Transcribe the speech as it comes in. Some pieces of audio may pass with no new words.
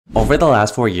Over the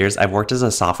last 4 years, I've worked as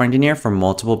a software engineer for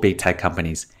multiple big tech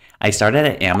companies. I started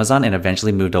at Amazon and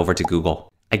eventually moved over to Google.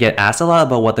 I get asked a lot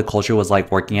about what the culture was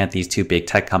like working at these two big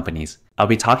tech companies. I'll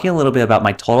be talking a little bit about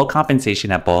my total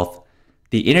compensation at both,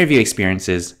 the interview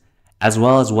experiences, as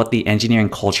well as what the engineering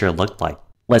culture looked like.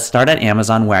 Let's start at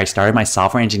Amazon, where I started my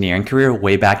software engineering career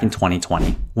way back in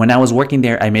 2020. When I was working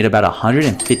there, I made about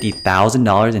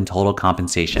 $150,000 in total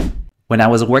compensation. When I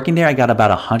was working there, I got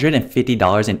about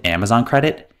 $150 in Amazon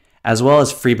credit, as well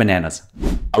as free bananas.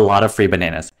 A lot of free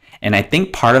bananas. And I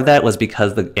think part of that was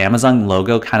because the Amazon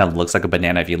logo kind of looks like a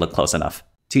banana if you look close enough.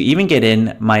 To even get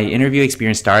in, my interview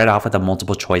experience started off with a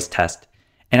multiple choice test.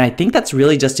 And I think that's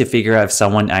really just to figure out if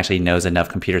someone actually knows enough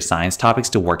computer science topics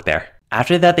to work there.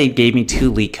 After that, they gave me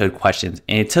 2 LeetCode questions,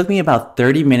 and it took me about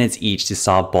 30 minutes each to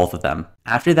solve both of them.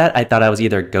 After that, I thought I was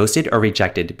either ghosted or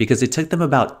rejected because it took them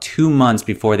about 2 months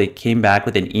before they came back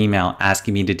with an email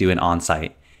asking me to do an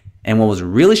on-site. And what was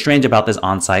really strange about this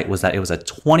on-site was that it was a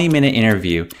 20-minute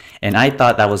interview, and I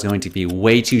thought that was going to be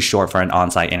way too short for an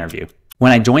on-site interview.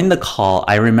 When I joined the call,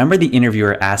 I remember the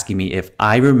interviewer asking me if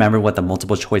I remember what the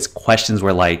multiple choice questions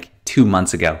were like 2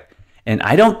 months ago. And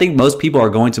I don't think most people are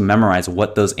going to memorize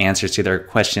what those answers to their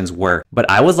questions were. But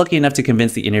I was lucky enough to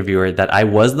convince the interviewer that I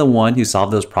was the one who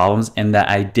solved those problems and that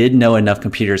I did know enough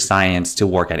computer science to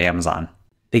work at Amazon.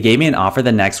 They gave me an offer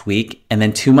the next week, and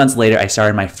then 2 months later, I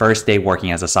started my first day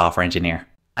working as a software engineer.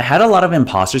 I had a lot of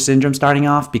imposter syndrome starting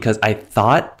off because I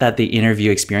thought that the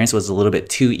interview experience was a little bit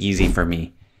too easy for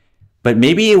me. But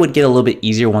maybe it would get a little bit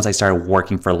easier once I started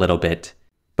working for a little bit.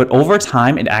 But over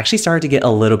time, it actually started to get a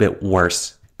little bit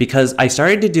worse because I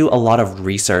started to do a lot of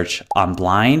research on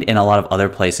Blind and a lot of other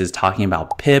places talking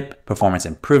about PIP, performance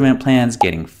improvement plans,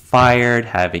 getting fired,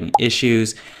 having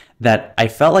issues, that I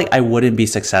felt like I wouldn't be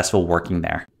successful working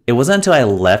there. It wasn't until I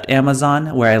left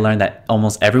Amazon where I learned that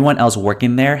almost everyone else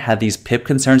working there had these PIP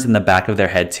concerns in the back of their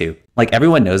head too. Like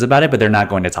everyone knows about it, but they're not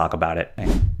going to talk about it.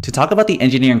 To talk about the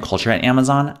engineering culture at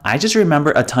Amazon, I just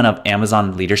remember a ton of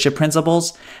Amazon leadership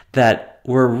principles that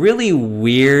were really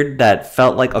weird, that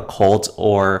felt like a cult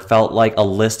or felt like a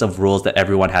list of rules that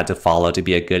everyone had to follow to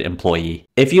be a good employee.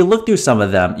 If you look through some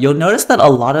of them, you'll notice that a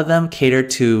lot of them cater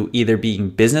to either being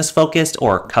business focused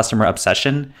or customer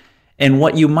obsession. And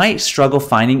what you might struggle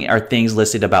finding are things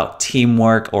listed about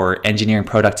teamwork or engineering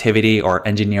productivity or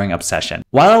engineering obsession.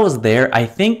 While I was there, I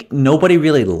think nobody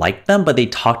really liked them, but they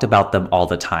talked about them all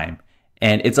the time.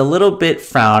 And it's a little bit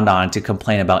frowned on to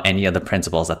complain about any of the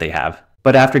principles that they have.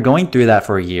 But after going through that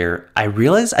for a year, I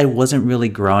realized I wasn't really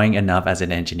growing enough as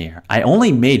an engineer. I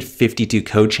only made 52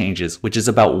 code changes, which is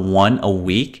about 1 a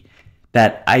week,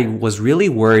 that I was really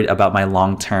worried about my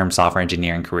long-term software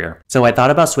engineering career. So I thought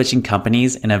about switching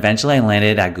companies, and eventually I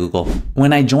landed at Google.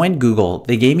 When I joined Google,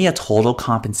 they gave me a total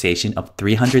compensation of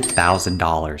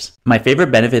 $300,000. My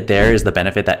favorite benefit there is the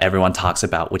benefit that everyone talks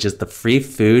about, which is the free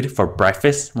food for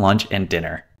breakfast, lunch, and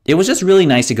dinner. It was just really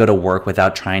nice to go to work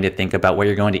without trying to think about what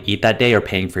you're going to eat that day or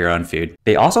paying for your own food.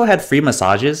 They also had free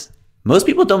massages. Most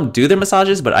people don't do their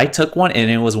massages, but I took one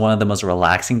and it was one of the most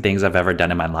relaxing things I've ever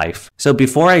done in my life. So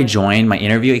before I joined, my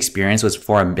interview experience was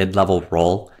for a mid-level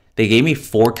role. They gave me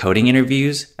 4 coding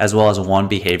interviews as well as 1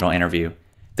 behavioral interview.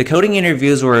 The coding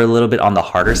interviews were a little bit on the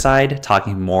harder side,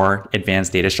 talking more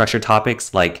advanced data structure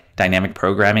topics like dynamic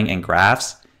programming and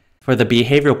graphs. For the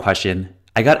behavioral question,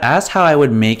 I got asked how I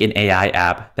would make an AI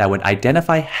app that would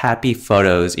identify happy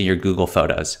photos in your Google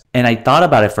Photos. And I thought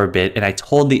about it for a bit and I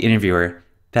told the interviewer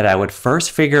that I would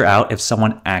first figure out if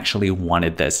someone actually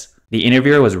wanted this. The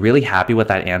interviewer was really happy with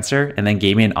that answer and then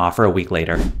gave me an offer a week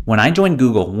later. When I joined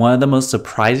Google, one of the most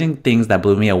surprising things that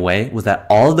blew me away was that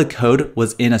all of the code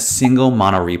was in a single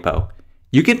monorepo.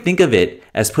 You can think of it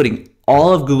as putting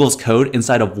all of Google's code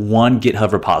inside of one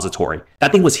GitHub repository.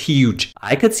 That thing was huge.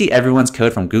 I could see everyone's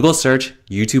code from Google Search,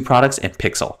 YouTube products, and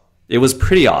Pixel. It was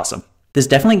pretty awesome. This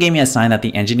definitely gave me a sign that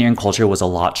the engineering culture was a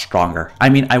lot stronger. I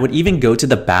mean, I would even go to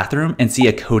the bathroom and see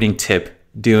a coding tip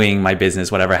doing my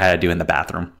business, whatever I had to do in the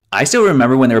bathroom. I still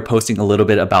remember when they were posting a little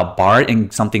bit about BART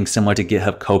and something similar to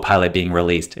GitHub Copilot being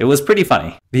released. It was pretty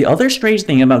funny. The other strange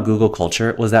thing about Google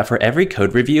culture was that for every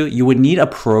code review, you would need a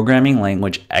programming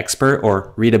language expert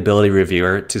or readability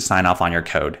reviewer to sign off on your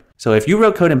code. So if you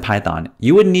wrote code in Python,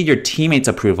 you would need your teammates'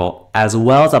 approval as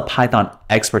well as a Python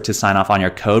expert to sign off on your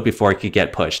code before it could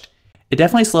get pushed. It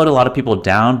definitely slowed a lot of people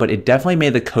down, but it definitely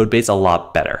made the code base a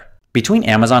lot better. Between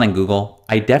Amazon and Google,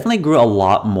 I definitely grew a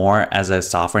lot more as a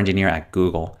software engineer at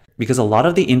Google because a lot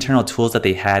of the internal tools that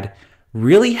they had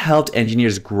really helped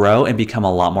engineers grow and become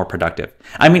a lot more productive.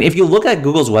 I mean, if you look at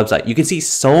Google's website, you can see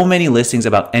so many listings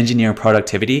about engineering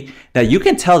productivity that you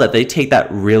can tell that they take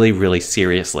that really, really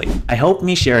seriously. I hope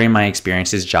me sharing my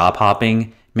experiences job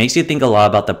hopping Makes you think a lot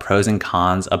about the pros and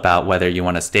cons about whether you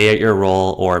want to stay at your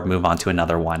role or move on to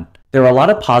another one. There were a lot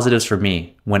of positives for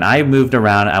me. When I moved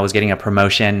around, I was getting a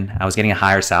promotion, I was getting a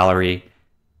higher salary,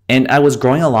 and I was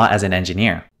growing a lot as an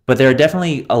engineer. But there are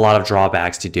definitely a lot of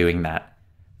drawbacks to doing that.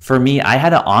 For me, I had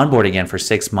to onboard again for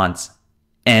 6 months.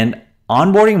 And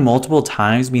onboarding multiple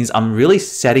times means I'm really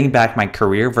setting back my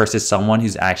career versus someone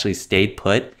who's actually stayed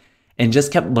put and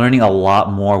just kept learning a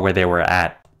lot more where they were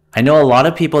at. I know a lot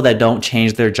of people that don't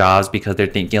change their jobs because they're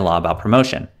thinking a lot about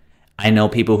promotion. I know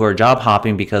people who are job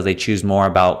hopping because they choose more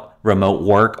about remote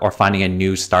work or finding a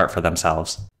new start for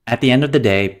themselves. At the end of the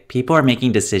day, people are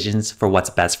making decisions for what's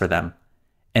best for them.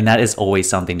 And that is always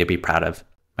something to be proud of.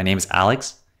 My name is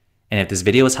Alex, and if this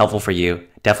video was helpful for you,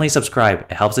 definitely subscribe.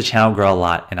 It helps the channel grow a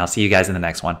lot, and I'll see you guys in the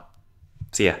next one.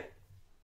 See ya.